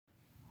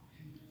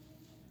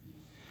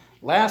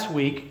Last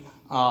week,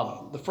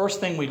 the first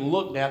thing we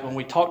looked at when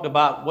we talked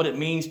about what it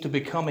means to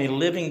become a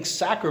living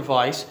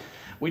sacrifice,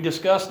 we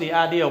discussed the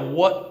idea of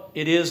what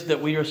it is that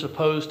we are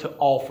supposed to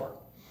offer.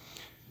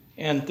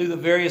 And through the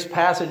various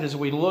passages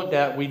we looked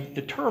at, we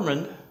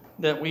determined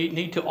that we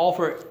need to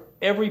offer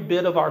every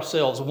bit of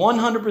ourselves.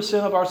 100%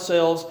 of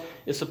ourselves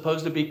is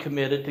supposed to be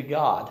committed to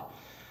God.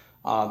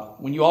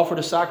 When you offered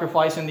a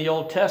sacrifice in the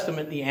Old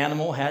Testament, the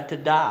animal had to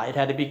die. It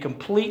had to be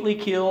completely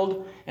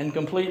killed and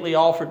completely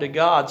offered to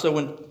God. So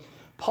when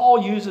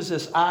Paul uses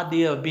this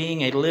idea of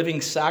being a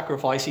living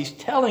sacrifice, he's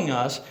telling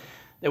us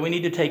that we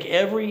need to take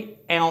every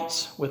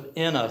ounce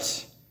within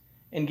us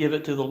and give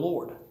it to the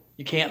Lord.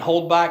 You can't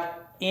hold back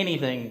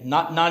anything,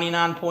 not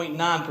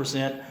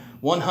 99.9%,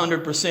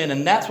 100%,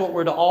 and that's what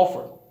we're to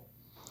offer.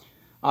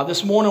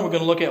 This morning we're going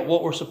to look at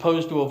what we're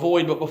supposed to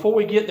avoid, but before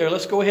we get there,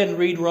 let's go ahead and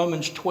read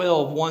Romans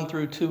 12, 1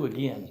 through 2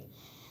 again. It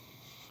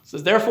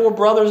says, "Therefore,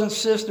 brothers and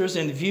sisters,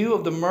 in view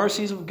of the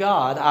mercies of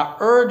God, I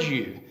urge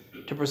you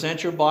to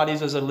present your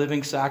bodies as a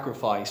living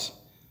sacrifice,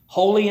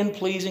 holy and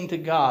pleasing to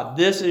God.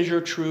 This is your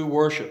true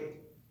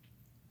worship.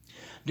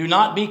 Do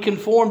not be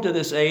conformed to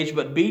this age,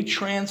 but be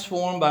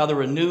transformed by the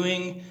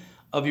renewing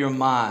of your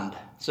mind,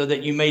 so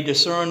that you may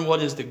discern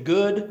what is the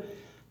good,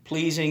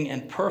 pleasing,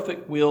 and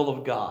perfect will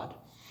of God."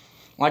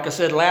 Like I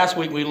said last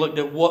week, we looked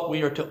at what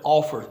we are to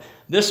offer.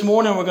 This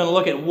morning, we're going to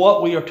look at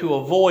what we are to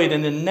avoid.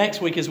 And then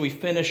next week, as we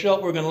finish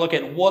up, we're going to look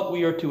at what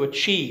we are to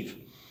achieve.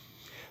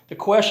 The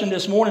question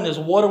this morning is,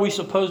 what are we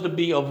supposed to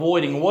be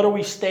avoiding? What are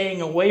we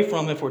staying away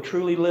from if we're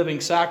truly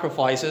living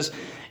sacrifices?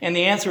 And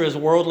the answer is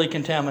worldly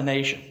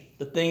contamination,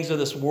 the things of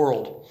this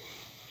world.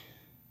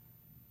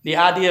 The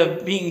idea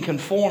of being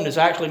conformed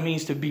actually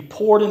means to be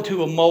poured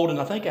into a mold.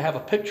 And I think I have a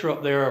picture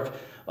up there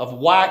of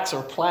wax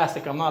or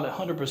plastic. I'm not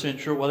 100%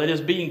 sure what it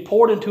is, being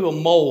poured into a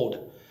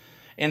mold.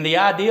 And the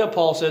idea,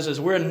 Paul says, is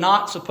we're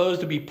not supposed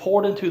to be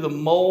poured into the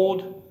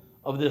mold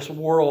of this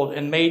world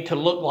and made to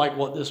look like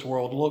what this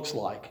world looks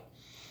like.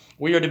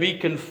 We are to be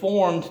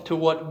conformed to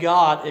what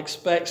God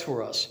expects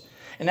for us.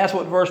 And that's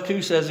what verse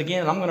 2 says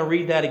again. And I'm going to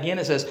read that again.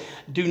 It says,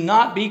 "Do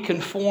not be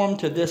conformed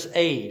to this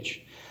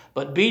age,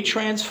 but be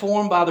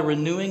transformed by the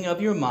renewing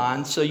of your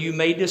mind, so you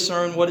may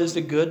discern what is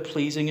the good,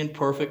 pleasing, and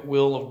perfect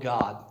will of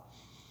God."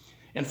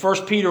 In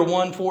 1 Peter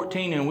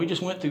 1:14, and we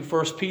just went through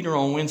 1 Peter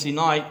on Wednesday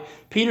night,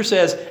 Peter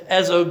says,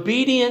 "As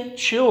obedient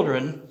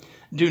children,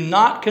 do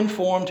not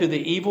conform to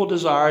the evil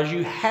desires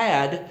you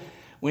had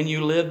when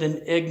you lived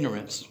in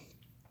ignorance."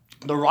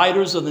 The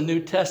writers of the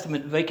New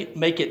Testament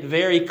make it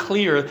very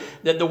clear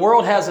that the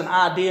world has an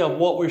idea of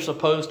what we're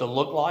supposed to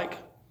look like,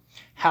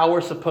 how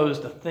we're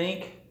supposed to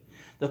think,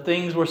 the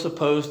things we're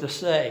supposed to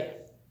say.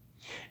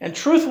 And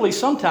truthfully,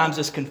 sometimes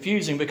it's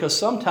confusing because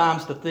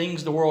sometimes the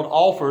things the world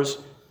offers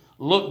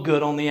look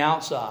good on the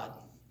outside.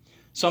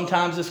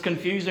 Sometimes it's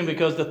confusing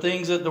because the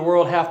things that the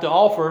world have to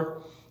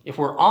offer, if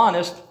we're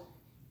honest,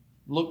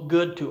 look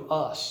good to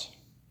us.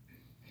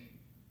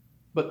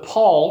 But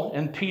Paul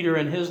and Peter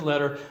in his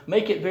letter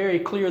make it very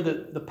clear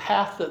that the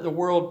path that the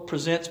world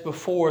presents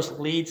before us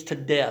leads to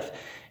death.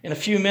 In a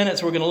few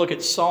minutes, we're going to look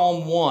at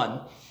Psalm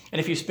 1.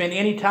 And if you spend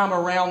any time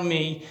around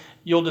me,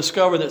 you'll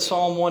discover that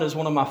Psalm 1 is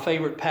one of my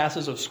favorite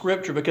passages of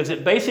Scripture because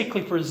it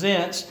basically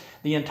presents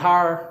the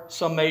entire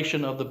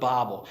summation of the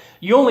Bible.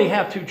 You only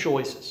have two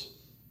choices.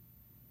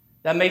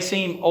 That may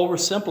seem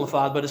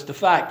oversimplified, but it's the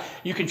fact.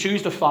 You can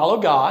choose to follow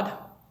God.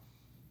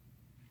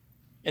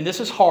 And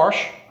this is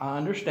harsh, I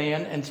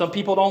understand, and some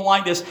people don't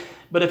like this.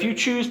 But if you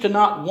choose to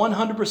not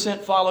 100%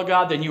 follow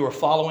God, then you are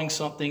following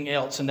something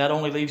else, and that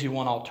only leaves you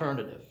one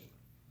alternative.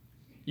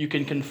 You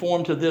can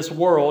conform to this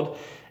world,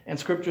 and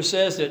Scripture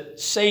says that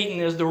Satan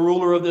is the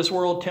ruler of this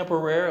world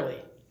temporarily,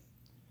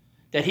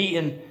 that he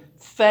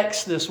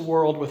infects this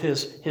world with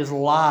his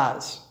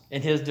lies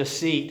and his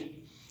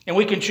deceit. And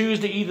we can choose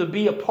to either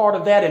be a part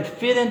of that and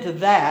fit into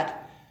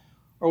that,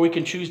 or we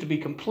can choose to be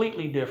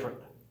completely different,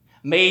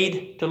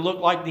 made to look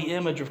like the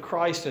image of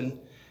Christ and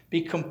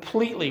be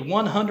completely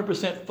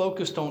 100%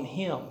 focused on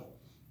Him.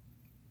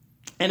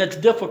 And it's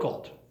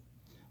difficult,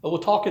 but we'll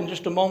talk in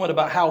just a moment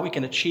about how we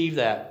can achieve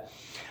that.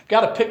 I've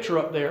got a picture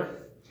up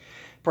there.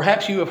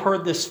 Perhaps you have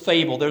heard this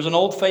fable. There's an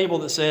old fable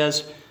that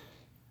says,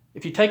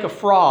 if you take a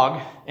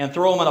frog and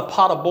throw him in a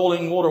pot of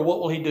boiling water, what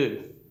will he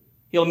do?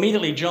 He'll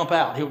immediately jump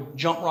out. He'll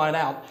jump right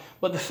out.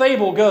 But the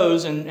fable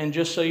goes, and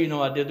just so you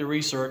know, I did the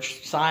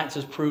research. Science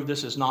has proved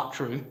this is not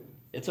true.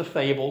 It's a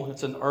fable.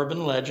 It's an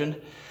urban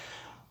legend.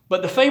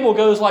 But the fable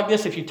goes like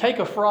this. If you take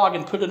a frog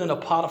and put it in a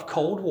pot of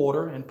cold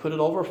water and put it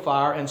over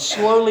fire and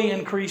slowly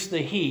increase the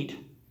heat,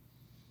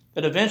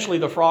 that eventually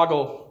the frog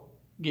will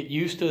get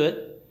used to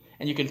it,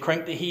 and you can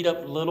crank the heat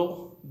up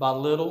little by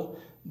little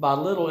by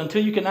little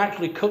until you can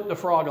actually cook the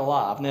frog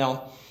alive.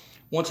 Now,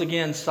 once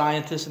again,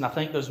 scientists, and I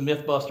think those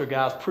Mythbuster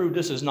guys, prove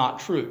this is not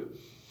true.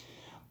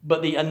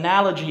 But the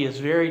analogy is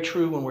very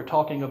true when we're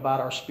talking about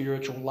our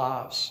spiritual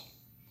lives.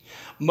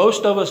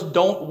 Most of us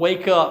don't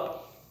wake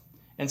up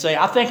and say,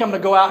 I think I'm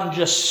going to go out and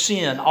just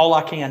sin all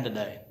I can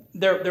today.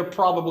 There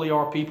probably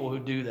are people who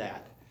do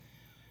that.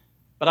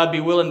 But I'd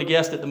be willing to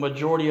guess that the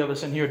majority of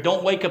us in here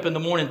don't wake up in the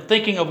morning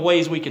thinking of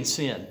ways we can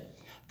sin,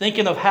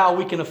 thinking of how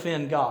we can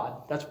offend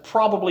God. That's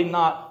probably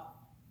not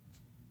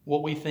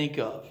what we think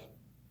of.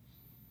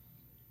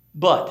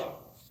 But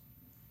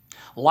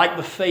like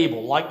the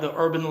fable, like the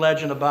urban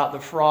legend about the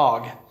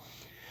frog,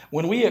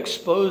 when we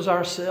expose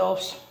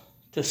ourselves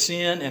to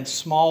sin in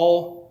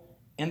small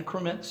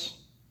increments,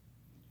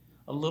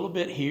 a little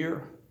bit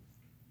here,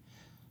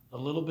 a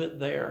little bit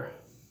there,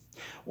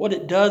 what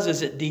it does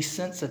is it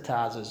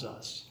desensitizes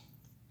us.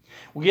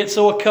 We get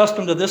so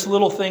accustomed to this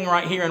little thing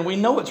right here, and we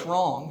know it's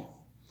wrong,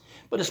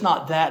 but it's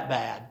not that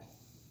bad.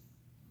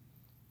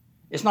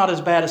 It's not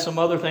as bad as some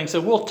other things, so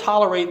we'll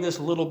tolerate this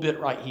little bit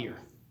right here.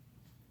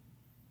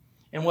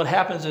 And what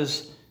happens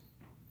is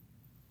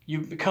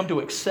you come to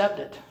accept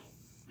it.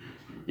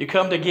 You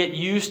come to get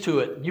used to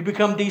it. You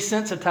become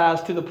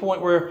desensitized to the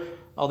point where,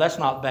 oh, that's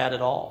not bad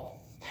at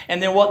all.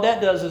 And then what that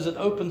does is it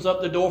opens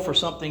up the door for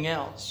something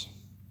else.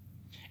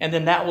 And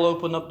then that will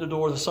open up the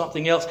door to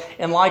something else.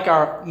 And like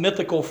our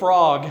mythical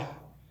frog,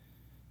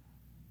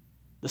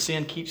 the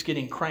sin keeps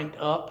getting cranked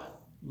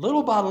up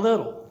little by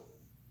little.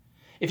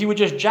 If you would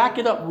just jack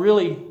it up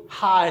really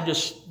high and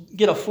just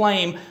get a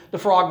flame, the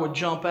frog would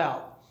jump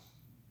out.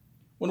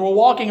 When we're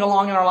walking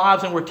along in our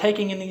lives and we're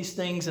taking in these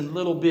things in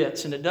little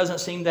bits and it doesn't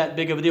seem that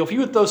big of a deal, if you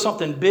would throw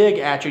something big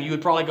at you, you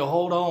would probably go,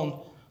 hold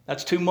on,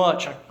 that's too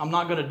much. I'm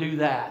not going to do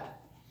that.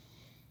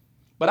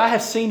 But I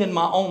have seen in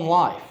my own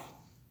life,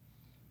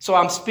 so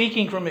I'm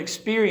speaking from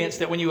experience,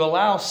 that when you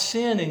allow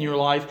sin in your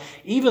life,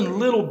 even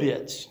little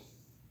bits,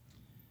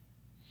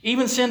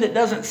 even sin that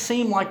doesn't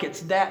seem like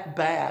it's that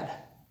bad,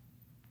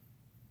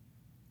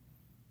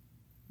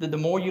 that the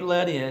more you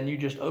let in, you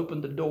just open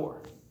the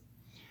door.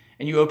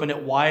 And you open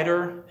it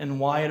wider and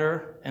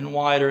wider and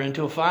wider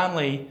until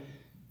finally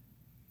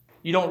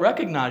you don't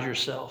recognize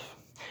yourself.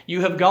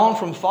 You have gone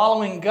from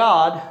following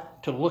God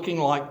to looking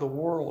like the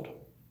world.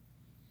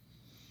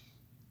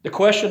 The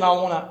question I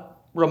want to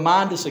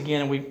remind us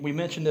again, and we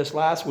mentioned this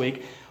last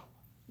week,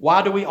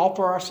 why do we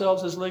offer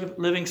ourselves as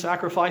living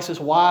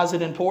sacrifices? Why is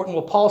it important?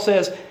 Well, Paul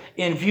says,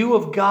 in view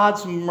of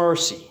God's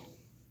mercy,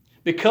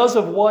 because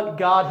of what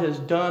God has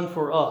done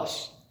for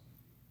us.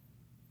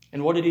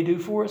 And what did he do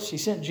for us? He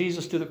sent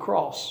Jesus to the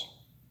cross.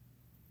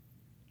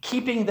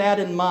 Keeping that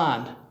in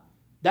mind,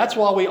 that's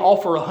why we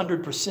offer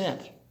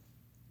 100%.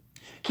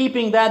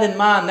 Keeping that in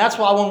mind, that's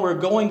why when we're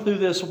going through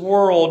this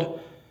world,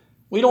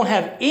 we don't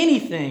have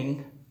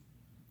anything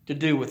to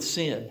do with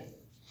sin.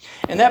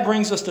 And that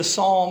brings us to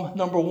Psalm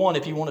number 1,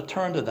 if you want to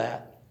turn to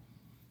that.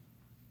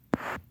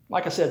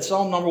 Like I said,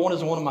 Psalm number 1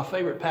 is one of my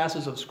favorite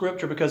passages of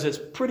Scripture because it's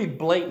pretty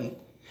blatant.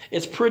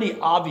 It's pretty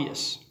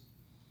obvious.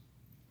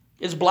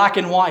 It's black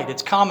and white.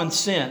 It's common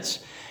sense.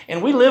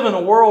 And we live in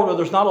a world where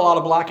there's not a lot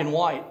of black and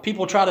white.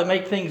 People try to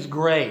make things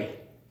gray.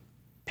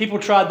 People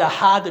try to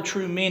hide the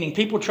true meaning.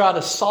 People try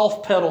to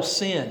soft pedal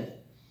sin.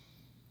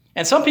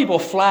 And some people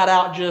flat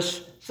out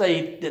just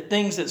say that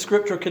things that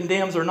Scripture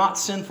condemns are not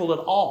sinful at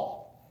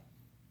all.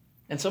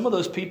 And some of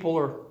those people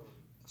are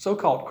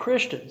so-called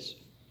Christians.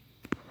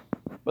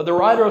 But the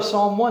writer of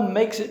Psalm 1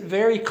 makes it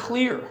very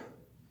clear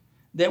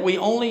that we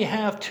only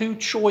have two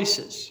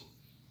choices.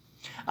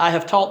 I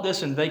have taught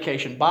this in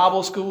vacation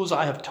Bible schools.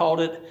 I have taught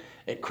it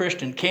at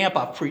Christian camp.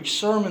 I've preached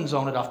sermons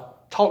on it. I've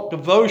taught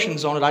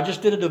devotions on it. I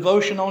just did a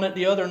devotion on it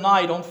the other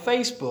night on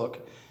Facebook.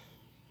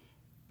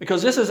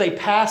 Because this is a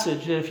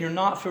passage that if you're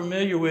not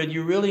familiar with,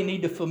 you really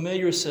need to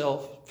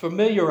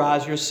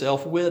familiarize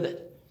yourself with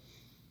it.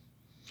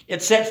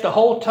 It sets the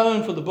whole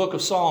tone for the book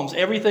of Psalms.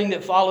 Everything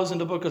that follows in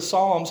the book of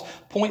Psalms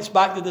points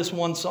back to this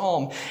one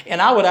psalm.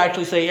 And I would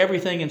actually say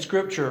everything in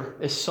Scripture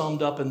is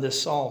summed up in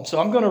this psalm. So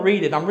I'm going to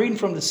read it. I'm reading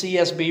from the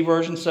CSB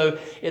version, so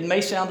it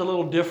may sound a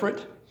little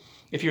different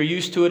if you're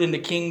used to it in the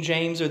King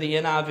James or the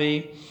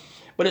NIV.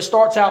 But it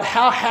starts out,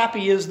 how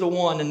happy is the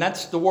one, and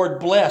that's the word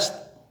blessed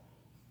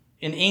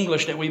in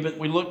English that we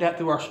looked at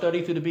through our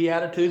study through the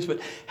Beatitudes.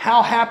 But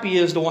how happy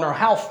is the one, or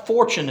how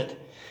fortunate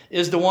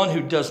is the one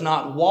who does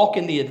not walk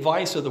in the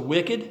advice of the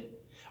wicked,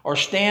 or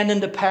stand in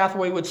the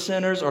pathway with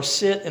sinners, or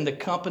sit in the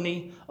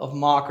company of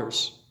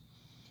mockers.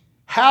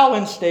 How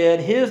instead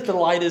his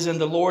delight is in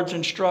the Lord's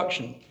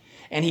instruction,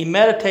 and he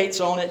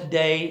meditates on it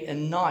day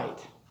and night.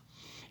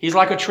 He's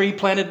like a tree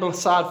planted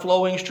beside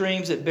flowing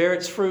streams that bear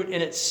its fruit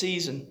in its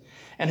season,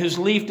 and whose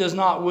leaf does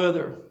not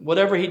wither.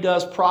 Whatever he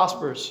does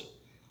prospers.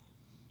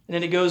 And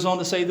then it goes on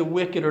to say the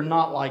wicked are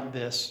not like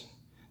this.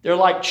 They're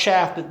like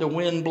chaff that the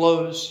wind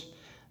blows.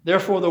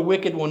 Therefore the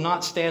wicked will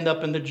not stand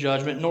up in the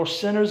judgment, nor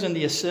sinners in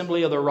the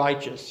assembly of the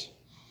righteous.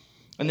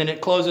 And then it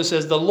closes,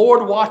 says, the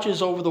Lord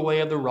watches over the way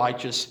of the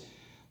righteous.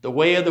 The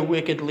way of the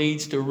wicked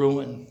leads to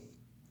ruin.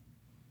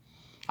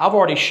 I've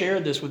already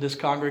shared this with this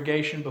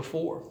congregation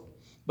before,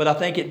 but I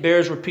think it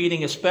bears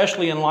repeating,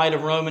 especially in light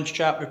of Romans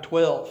chapter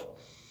 12.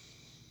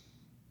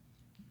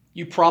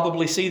 You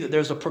probably see that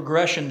there's a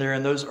progression there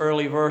in those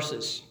early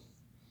verses.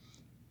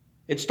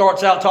 It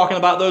starts out talking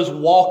about those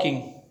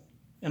walking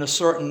in a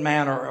certain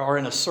manner or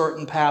in a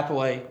certain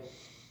pathway.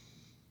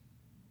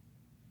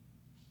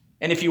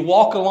 And if you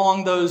walk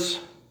along those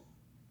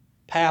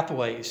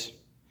pathways,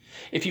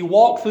 If you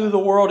walk through the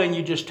world and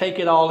you just take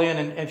it all in,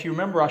 and if you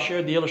remember, I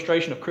shared the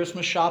illustration of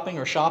Christmas shopping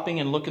or shopping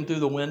and looking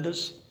through the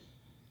windows.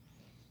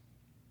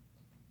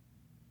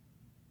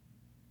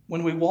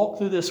 When we walk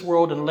through this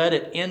world and let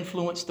it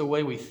influence the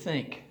way we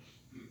think,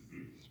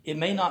 it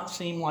may not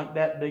seem like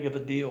that big of a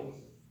deal.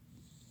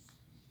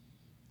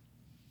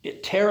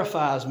 It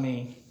terrifies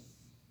me,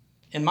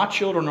 and my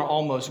children are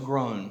almost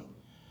grown,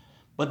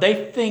 but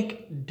they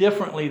think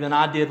differently than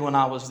I did when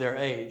I was their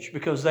age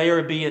because they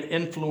are being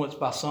influenced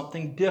by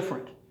something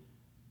different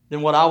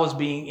than what I was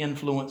being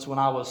influenced when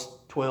I was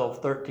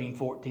 12, 13,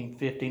 14,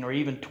 15, or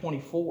even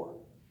 24.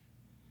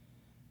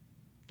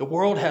 The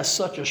world has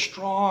such a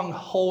strong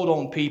hold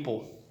on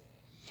people.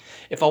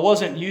 If I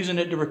wasn't using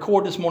it to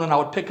record this morning, I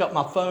would pick up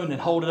my phone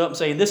and hold it up and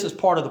say, this is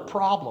part of the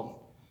problem.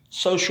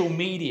 Social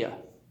media,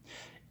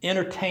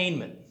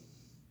 entertainment.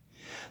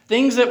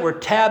 Things that were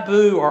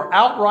taboo or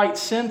outright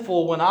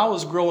sinful when I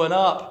was growing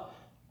up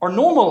are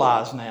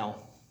normalized now.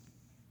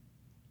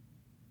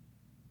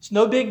 It's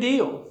no big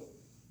deal.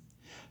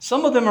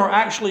 Some of them are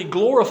actually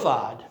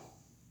glorified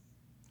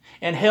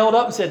and held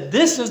up and said,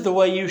 this is the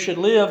way you should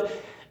live.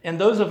 And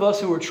those of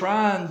us who are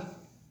trying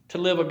to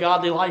live a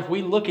godly life,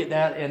 we look at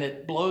that and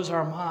it blows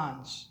our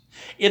minds.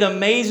 It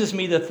amazes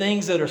me the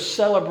things that are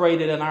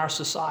celebrated in our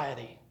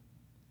society.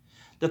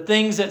 The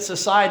things that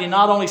society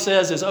not only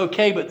says is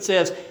okay, but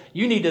says,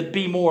 you need to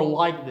be more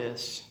like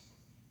this.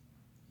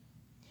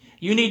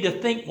 You need to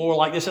think more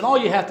like this. And all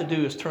you have to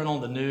do is turn on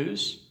the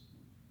news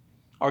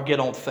or get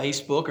on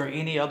Facebook or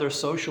any other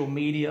social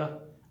media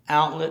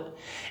outlet.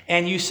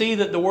 And you see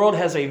that the world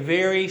has a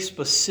very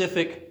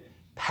specific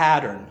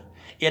pattern.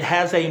 It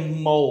has a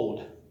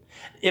mold.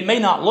 It may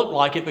not look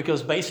like it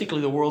because basically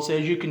the world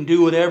says you can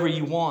do whatever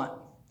you want.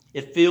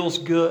 It feels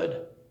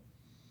good.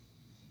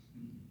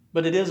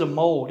 But it is a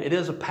mold. It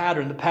is a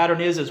pattern. The pattern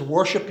is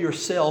worship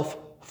yourself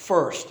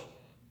first.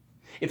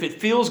 If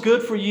it feels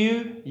good for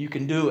you, you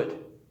can do it.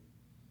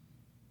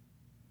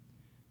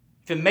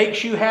 If it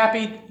makes you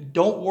happy,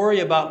 don't worry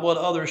about what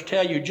others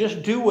tell you.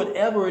 Just do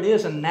whatever it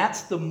is, and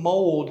that's the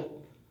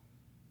mold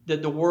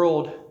that the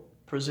world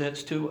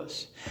presents to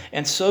us.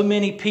 And so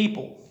many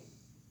people,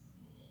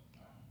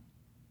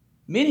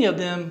 many of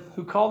them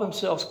who call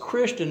themselves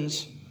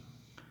Christians,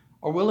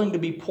 are willing to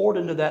be poured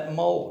into that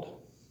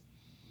mold.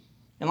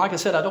 And like I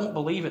said, I don't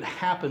believe it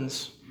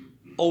happens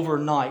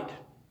overnight.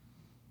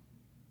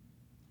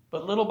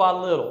 But little by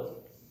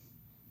little.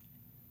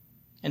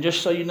 And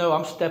just so you know,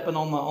 I'm stepping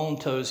on my own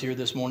toes here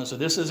this morning. So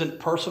this isn't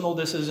personal.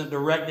 This isn't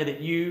directed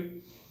at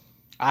you.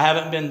 I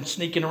haven't been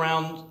sneaking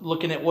around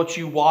looking at what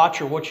you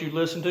watch or what you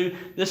listen to.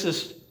 This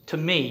is to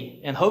me,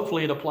 and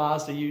hopefully it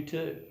applies to you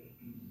too.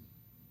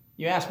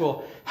 You ask,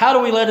 well, how do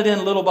we let it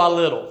in little by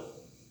little?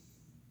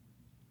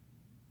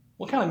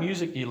 What kind of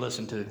music do you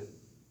listen to?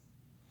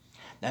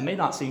 That may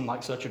not seem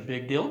like such a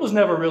big deal. It was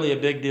never really a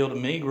big deal to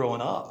me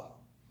growing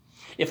up.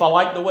 If I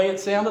liked the way it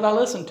sounded, I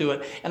listened to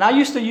it. And I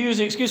used to use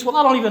the excuse, well,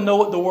 I don't even know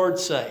what the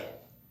words say.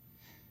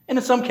 And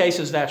in some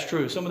cases, that's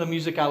true. Some of the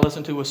music I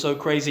listened to was so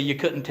crazy you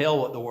couldn't tell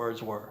what the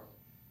words were.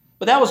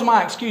 But that was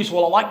my excuse.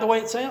 Well, I like the way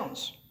it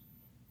sounds.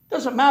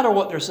 Doesn't matter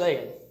what they're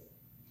saying.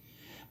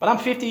 But I'm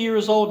 50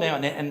 years old now,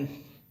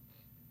 and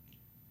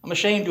I'm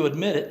ashamed to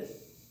admit it.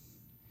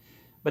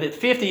 But at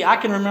 50, I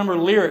can remember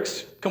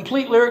lyrics,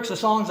 complete lyrics of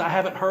songs I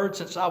haven't heard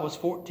since I was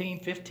 14,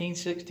 15,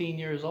 16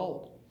 years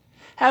old.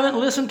 Haven't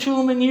listened to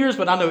them in years,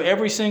 but I know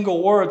every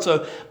single word.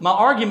 So my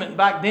argument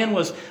back then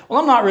was, well,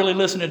 I'm not really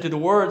listening to the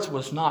words,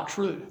 was not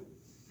true.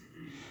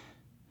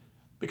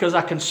 Because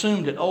I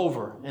consumed it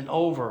over and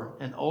over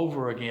and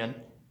over again.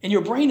 And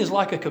your brain is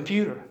like a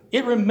computer.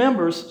 It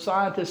remembers,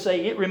 scientists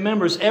say, it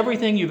remembers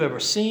everything you've ever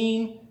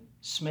seen,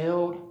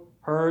 smelled,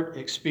 heard,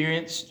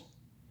 experienced,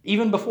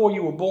 even before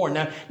you were born.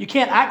 Now, you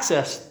can't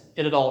access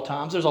it at all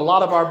times. There's a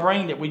lot of our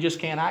brain that we just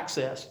can't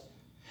access.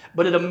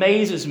 But it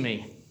amazes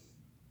me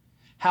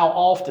how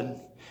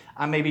often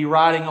I may be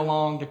riding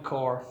along the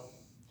car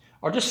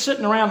or just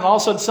sitting around and all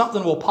of a sudden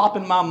something will pop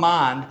in my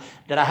mind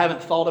that I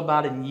haven't thought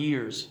about in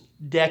years,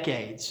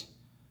 decades.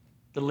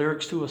 The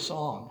lyrics to a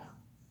song.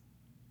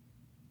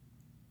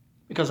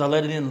 Because I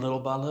let it in little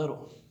by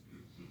little.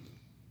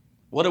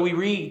 What do we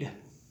read?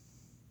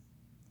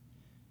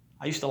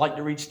 I used to like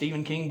to read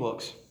Stephen King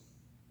books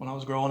when I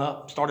was growing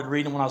up. Started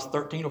reading when I was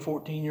 13 or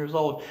 14 years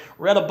old.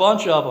 Read a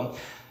bunch of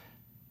them.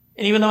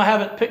 And even though I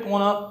haven't picked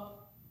one up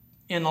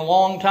in a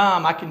long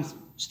time, I can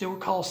still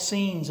recall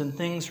scenes and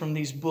things from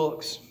these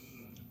books.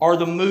 Or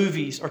the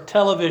movies or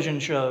television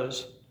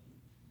shows.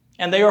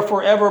 And they are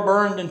forever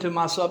burned into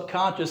my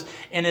subconscious.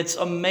 And it's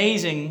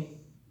amazing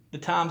the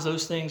times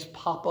those things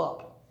pop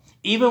up.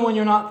 Even when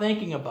you're not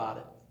thinking about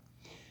it.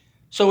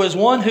 So as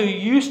one who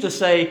used to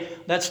say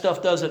that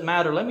stuff doesn't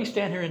matter, let me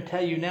stand here and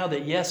tell you now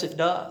that yes, it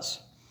does.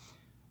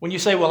 When you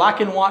say, well, I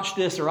can watch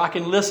this or I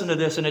can listen to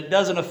this and it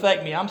doesn't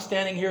affect me, I'm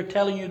standing here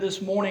telling you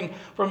this morning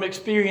from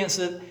experience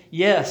that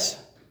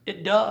yes,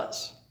 it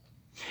does.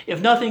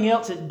 If nothing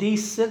else, it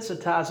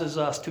desensitizes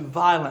us to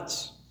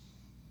violence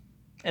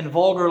and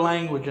vulgar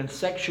language and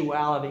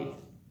sexuality.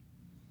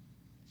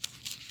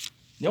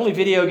 The only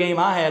video game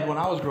I had when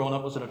I was growing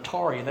up was an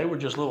Atari, and they were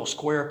just little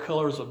square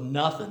colors of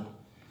nothing.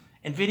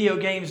 And video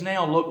games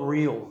now look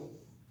real.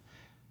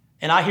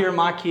 And I hear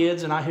my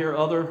kids and I hear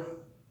other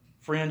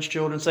friends'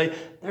 children say,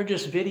 they're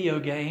just video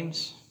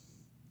games.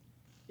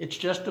 It's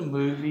just a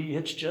movie.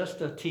 It's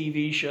just a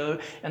TV show.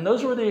 And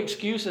those were the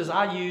excuses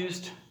I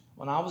used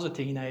when I was a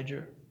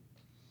teenager.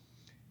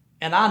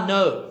 And I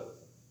know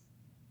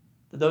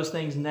that those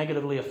things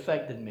negatively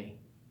affected me.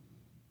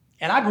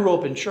 And I grew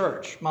up in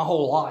church my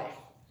whole life.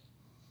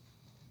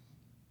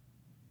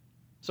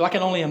 So I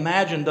can only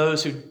imagine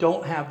those who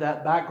don't have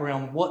that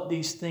background, what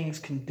these things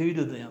can do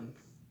to them.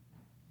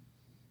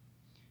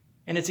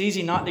 And it's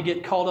easy not to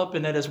get caught up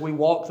in it as we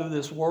walk through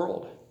this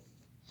world.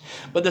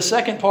 But the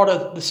second part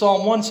of the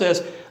Psalm 1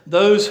 says,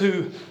 those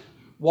who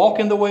walk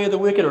in the way of the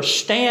wicked or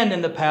stand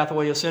in the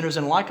pathway of sinners.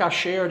 And like I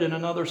shared in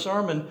another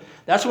sermon,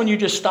 that's when you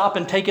just stop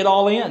and take it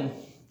all in.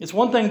 It's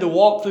one thing to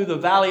walk through the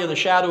valley of the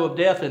shadow of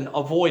death and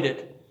avoid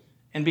it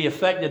and be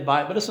affected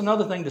by it, but it's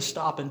another thing to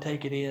stop and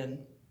take it in.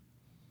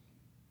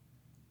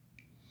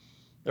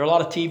 There are a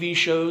lot of TV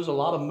shows, a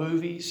lot of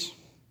movies,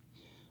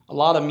 a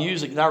lot of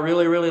music that I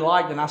really, really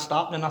liked, and I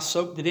stopped and I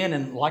soaked it in,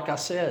 and like I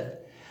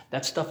said,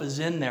 that stuff is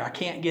in there. I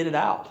can't get it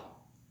out.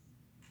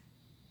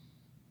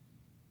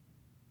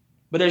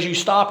 But as you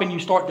stop and you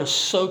start to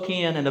soak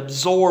in and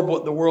absorb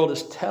what the world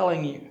is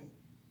telling you,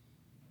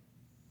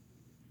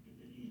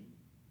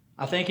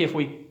 I think if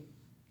we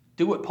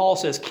do what Paul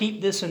says,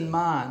 keep this in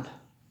mind,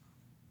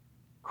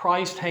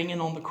 Christ hanging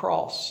on the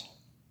cross.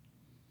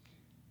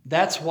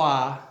 That's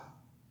why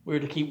we're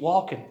to keep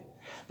walking.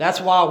 That's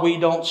why we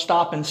don't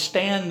stop and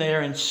stand there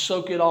and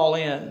soak it all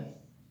in.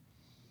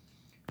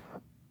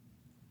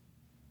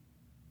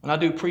 When I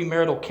do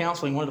premarital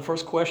counseling, one of the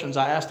first questions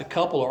I ask a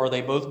couple are they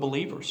both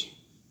believers?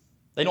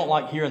 They don't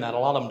like hearing that. A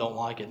lot of them don't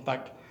like it. In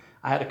fact,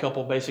 I had a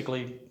couple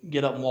basically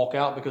get up and walk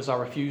out because I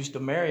refused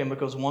to marry them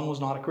because one was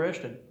not a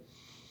Christian.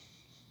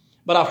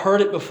 But I've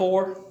heard it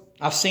before.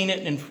 I've seen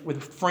it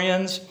with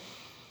friends.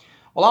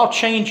 Well, I'll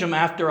change them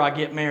after I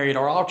get married,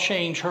 or I'll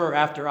change her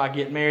after I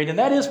get married. And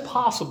that is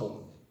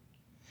possible.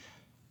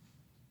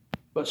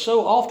 But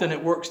so often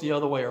it works the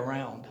other way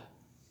around.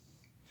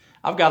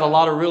 I've got a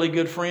lot of really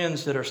good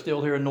friends that are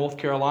still here in North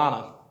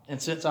Carolina.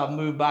 And since I've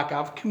moved back,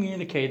 I've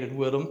communicated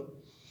with them.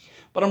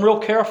 But I'm real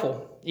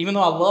careful, even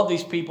though I love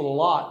these people a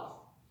lot.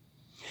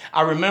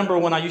 I remember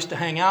when I used to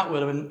hang out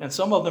with them, and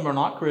some of them are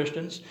not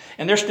Christians,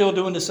 and they're still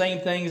doing the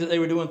same things that they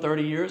were doing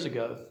 30 years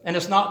ago. And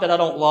it's not that I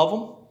don't love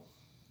them.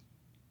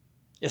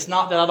 It's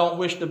not that I don't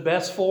wish the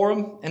best for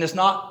them, and it's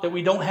not that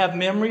we don't have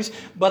memories,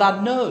 but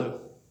I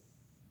know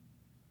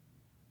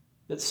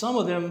that some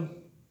of them,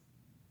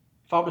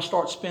 if I were to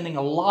start spending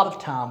a lot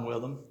of time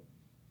with them,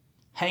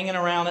 hanging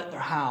around at their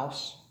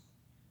house,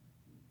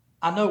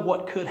 I know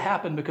what could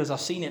happen because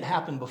I've seen it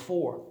happen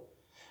before.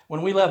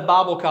 When we left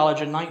Bible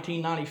college in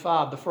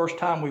 1995, the first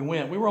time we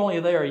were only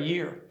there a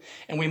year.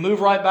 And we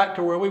moved right back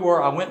to where we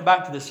were. I went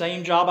back to the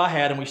same job I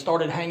had, and we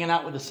started hanging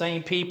out with the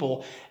same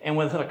people. And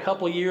within a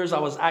couple of years, I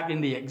was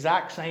acting the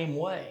exact same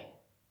way.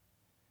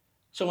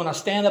 So when I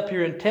stand up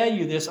here and tell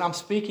you this, I'm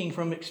speaking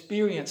from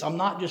experience. I'm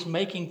not just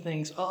making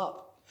things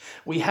up.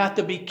 We have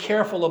to be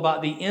careful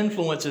about the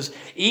influences,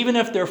 even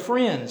if they're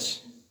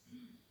friends.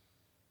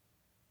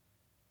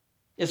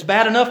 It's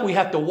bad enough we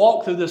have to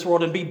walk through this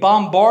world and be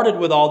bombarded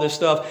with all this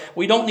stuff.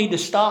 We don't need to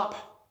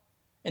stop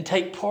and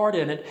take part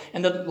in it.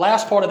 And the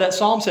last part of that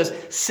psalm says,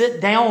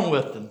 sit down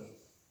with them.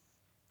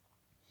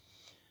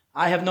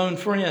 I have known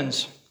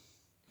friends,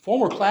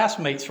 former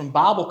classmates from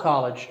Bible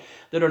college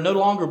that are no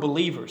longer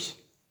believers.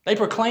 They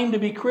proclaim to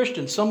be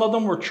Christians. Some of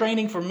them were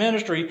training for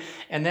ministry,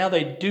 and now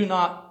they do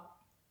not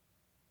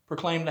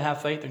proclaim to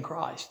have faith in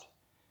Christ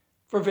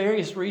for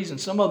various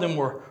reasons. Some of them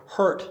were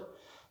hurt.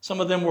 Some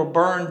of them were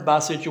burned by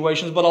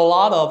situations, but a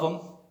lot of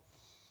them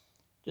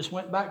just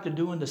went back to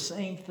doing the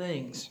same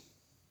things.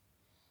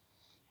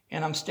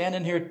 And I'm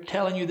standing here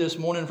telling you this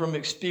morning from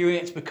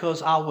experience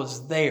because I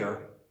was there.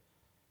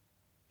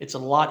 It's a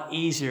lot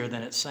easier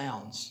than it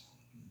sounds.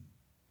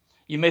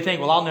 You may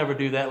think, well, I'll never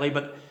do that, Lee,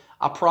 but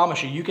I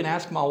promise you, you can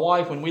ask my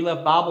wife. When we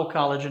left Bible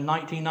college in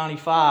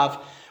 1995,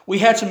 we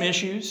had some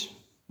issues.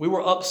 We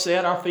were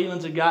upset. Our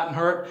feelings had gotten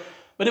hurt.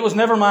 But it was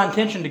never my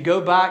intention to go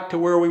back to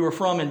where we were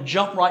from and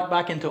jump right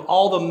back into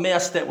all the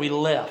mess that we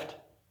left.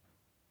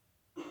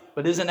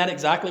 But isn't that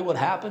exactly what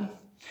happened?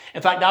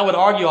 In fact, I would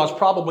argue I was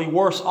probably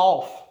worse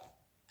off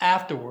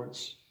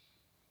afterwards.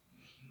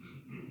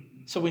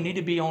 So we need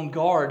to be on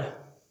guard.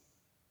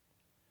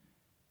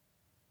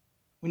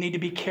 We need to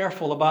be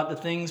careful about the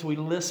things we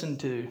listen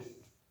to.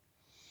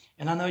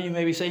 And I know you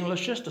may be saying, well,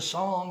 it's just a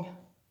song.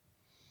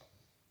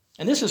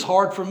 And this is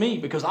hard for me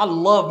because I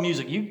love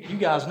music. You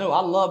guys know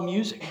I love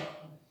music.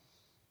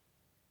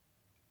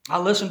 I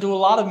listen to a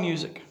lot of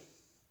music.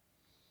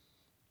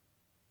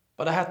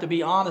 But I have to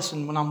be honest,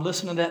 and when I'm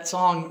listening to that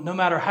song, no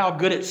matter how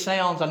good it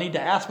sounds, I need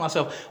to ask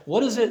myself,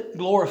 what is it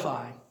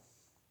glorifying?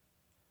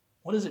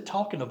 What is it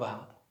talking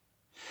about?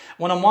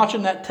 When I'm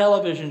watching that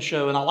television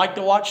show, and I like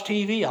to watch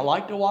TV, I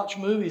like to watch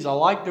movies, I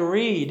like to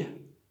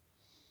read,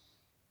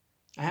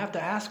 I have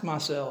to ask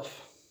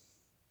myself,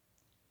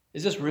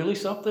 is this really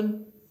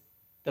something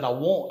that I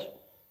want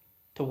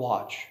to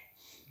watch?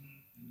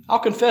 I'll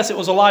confess it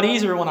was a lot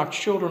easier when our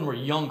children were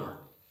younger.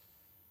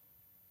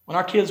 When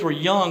our kids were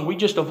young, we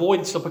just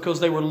avoided stuff because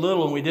they were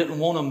little and we didn't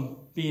want them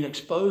being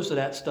exposed to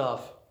that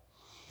stuff.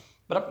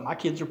 But my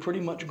kids are pretty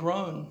much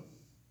grown.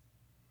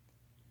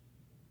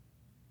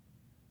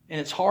 And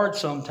it's hard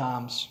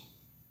sometimes.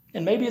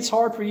 And maybe it's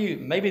hard for you.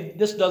 Maybe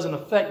this doesn't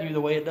affect you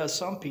the way it does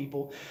some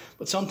people.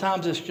 But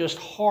sometimes it's just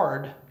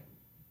hard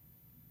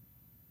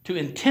to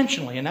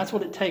intentionally, and that's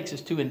what it takes,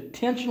 is to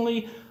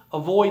intentionally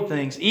avoid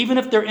things, even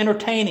if they're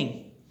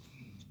entertaining,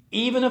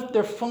 even if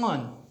they're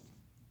fun.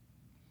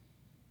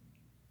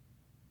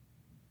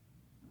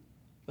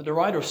 But the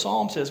writer of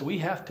Psalms says we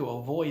have to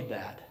avoid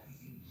that.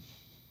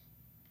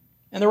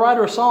 And the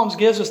writer of Psalms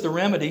gives us the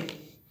remedy.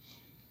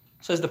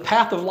 Says the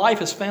path of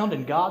life is found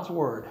in God's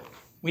Word.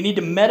 We need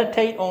to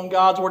meditate on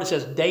God's Word. It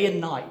says day and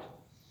night.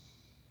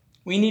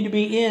 We need to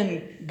be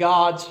in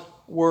God's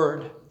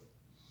Word.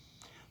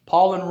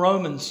 Paul in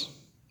Romans,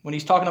 when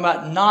he's talking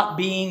about not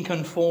being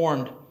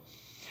conformed,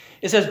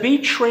 it says be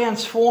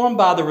transformed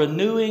by the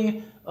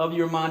renewing of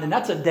your mind. And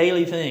that's a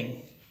daily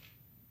thing.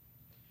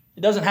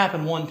 It doesn't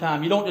happen one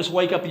time. You don't just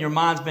wake up and your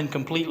mind's been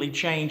completely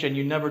changed and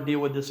you never deal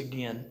with this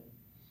again.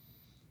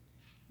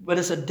 But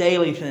it's a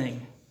daily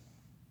thing.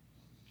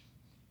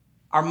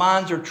 Our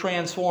minds are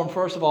transformed,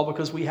 first of all,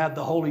 because we have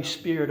the Holy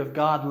Spirit of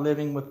God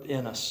living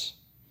within us.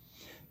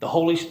 The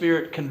Holy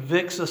Spirit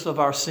convicts us of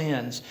our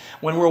sins.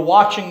 When we're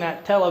watching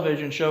that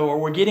television show or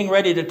we're getting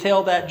ready to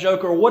tell that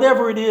joke or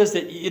whatever it is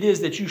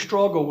that you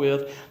struggle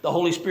with, the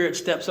Holy Spirit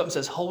steps up and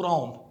says, hold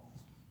on.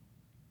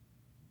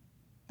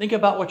 Think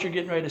about what you're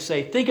getting ready to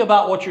say. Think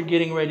about what you're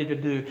getting ready to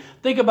do.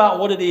 Think about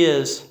what it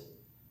is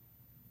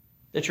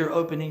that you're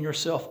opening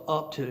yourself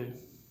up to.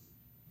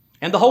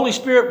 And the Holy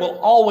Spirit will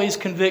always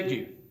convict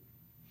you.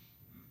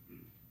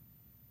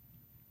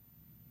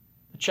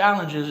 The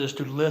challenge is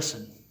to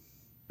listen,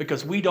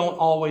 because we don't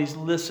always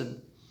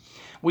listen.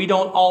 We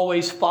don't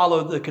always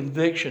follow the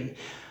conviction.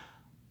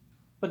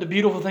 But the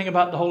beautiful thing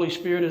about the Holy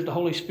Spirit is the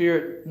Holy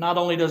Spirit, not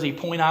only does He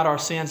point out our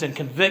sins and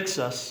convicts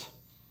us,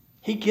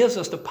 He gives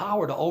us the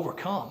power to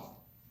overcome.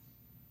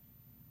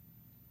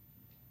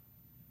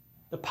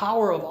 The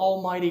power of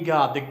Almighty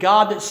God, the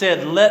God that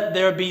said, let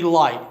there be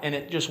light, and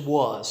it just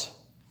was.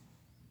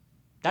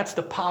 That's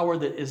the power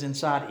that is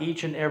inside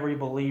each and every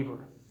believer.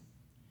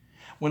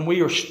 When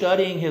we are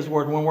studying His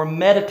Word, when we're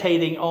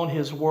meditating on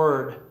His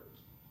Word.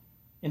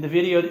 In the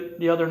video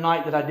the other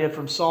night that I did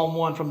from Psalm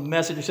 1, from the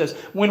Message, it says,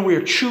 when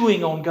we're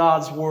chewing on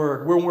God's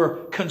Word, when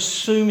we're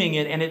consuming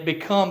it and it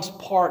becomes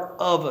part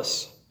of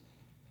us.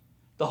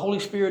 The Holy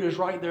Spirit is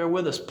right there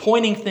with us,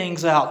 pointing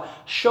things out,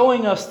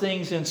 showing us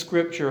things in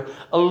Scripture,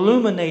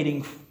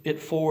 illuminating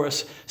it for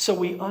us so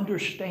we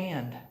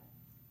understand.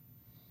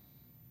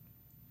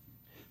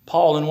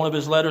 Paul, in one of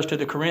his letters to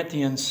the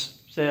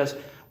Corinthians, says,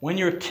 when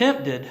you're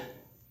tempted,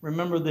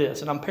 remember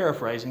this, and I'm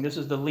paraphrasing, this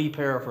is the Lee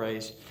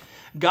paraphrase,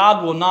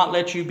 God will not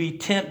let you be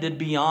tempted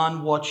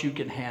beyond what you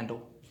can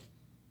handle.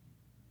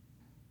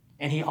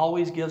 And He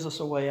always gives us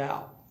a way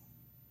out.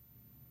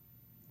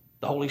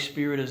 The Holy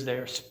Spirit is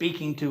there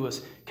speaking to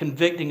us,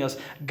 convicting us.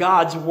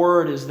 God's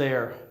Word is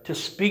there to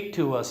speak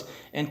to us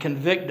and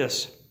convict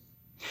us.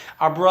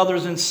 Our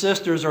brothers and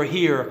sisters are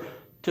here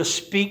to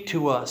speak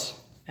to us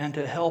and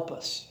to help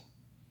us.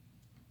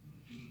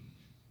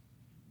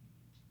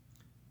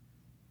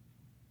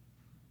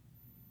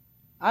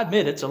 I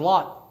admit it's a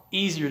lot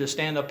easier to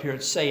stand up here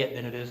and say it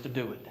than it is to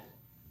do it.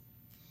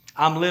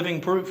 I'm living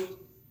proof.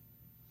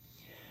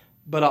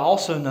 But I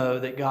also know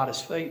that God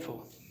is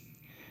faithful.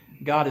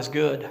 God is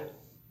good.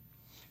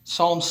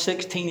 Psalm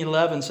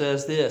 16:11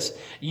 says this,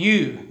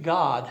 you,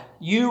 God,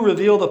 you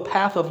reveal the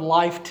path of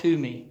life to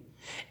me.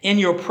 In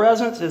your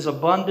presence is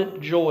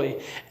abundant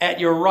joy. At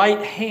your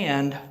right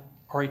hand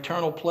are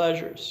eternal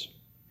pleasures.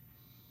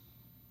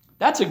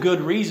 That's a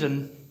good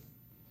reason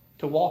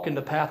to walk in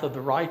the path of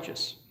the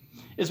righteous.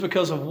 Is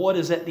because of what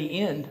is at the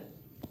end.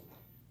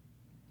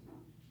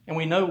 And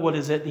we know what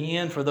is at the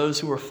end for those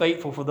who are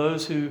faithful, for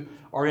those who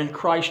are in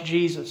Christ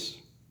Jesus.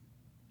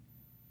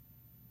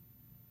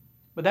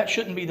 But that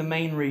shouldn't be the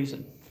main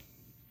reason.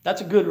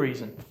 That's a good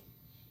reason.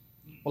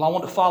 Well, I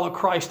want to follow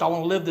Christ. I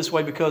want to live this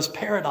way because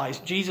paradise,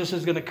 Jesus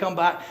is going to come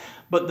back.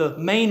 But the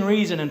main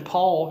reason, in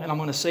Paul, and I'm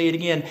going to say it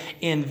again,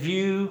 in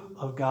view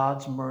of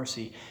God's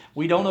mercy.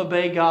 We don't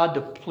obey God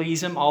to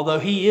please Him, although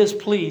He is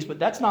pleased, but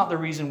that's not the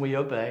reason we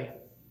obey.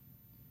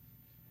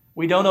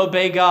 We don't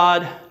obey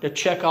God to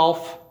check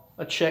off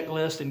a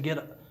checklist and get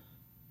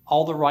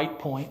all the right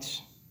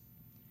points.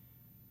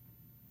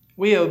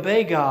 We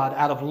obey God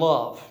out of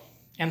love.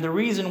 And the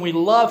reason we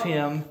love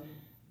Him,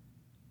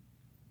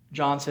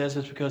 John says,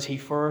 is because He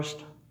first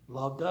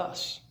loved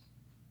us.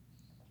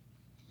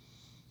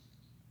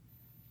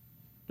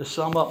 To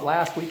sum up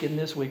last week and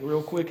this week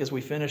real quick as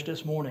we finish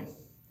this morning,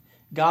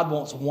 God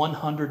wants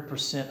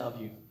 100%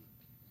 of you.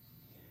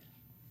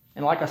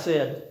 And like I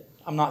said,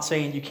 I'm not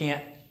saying you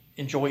can't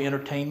enjoy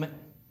entertainment,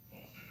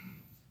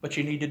 but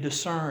you need to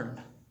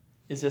discern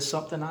Is this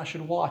something I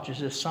should watch? Is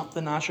this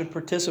something I should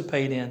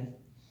participate in?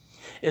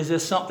 Is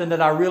this something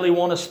that I really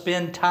want to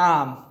spend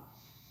time?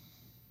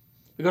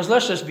 Because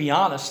let's just be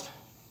honest.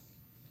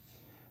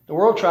 The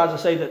world tries to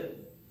say that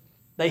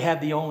they have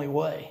the only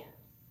way.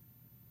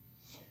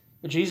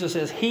 But Jesus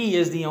says He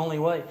is the only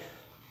way.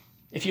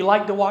 If you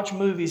like to watch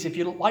movies, if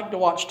you like to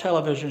watch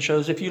television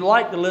shows, if you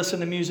like to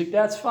listen to music,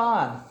 that's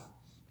fine.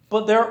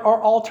 But there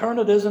are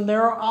alternatives and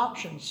there are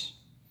options.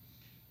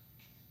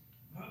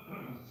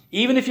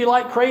 Even if you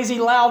like crazy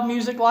loud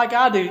music like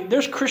I do,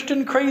 there's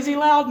Christian crazy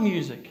loud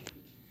music.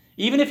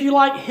 Even if you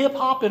like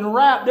hip-hop and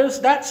rap,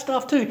 there's that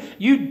stuff too.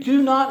 You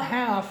do not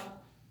have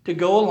to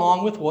go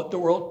along with what the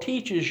world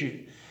teaches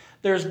you.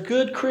 There's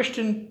good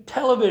Christian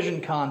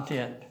television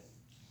content.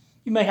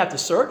 You may have to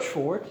search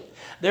for it.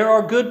 There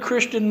are good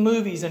Christian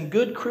movies and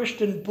good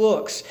Christian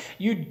books.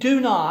 You do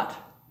not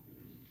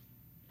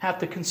have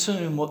to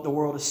consume what the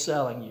world is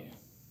selling you.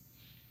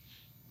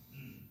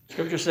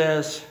 Scripture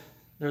says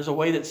there's a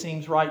way that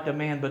seems right to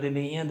man, but in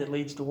the end it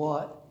leads to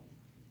what?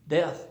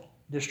 Death,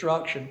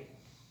 destruction.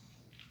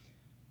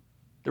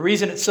 The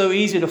reason it's so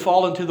easy to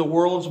fall into the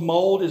world's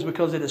mold is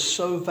because it is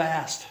so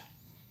vast.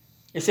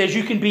 It says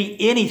you can be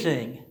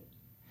anything.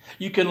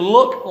 You can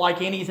look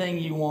like anything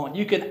you want.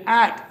 You can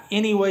act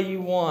any way you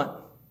want.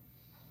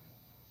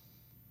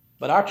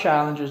 But our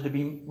challenge is to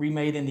be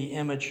remade in the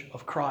image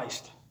of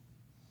Christ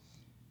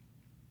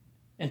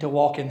and to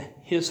walk in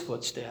His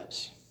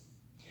footsteps.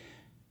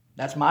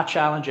 That's my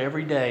challenge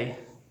every day,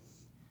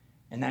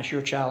 and that's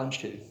your challenge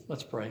too.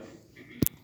 Let's pray.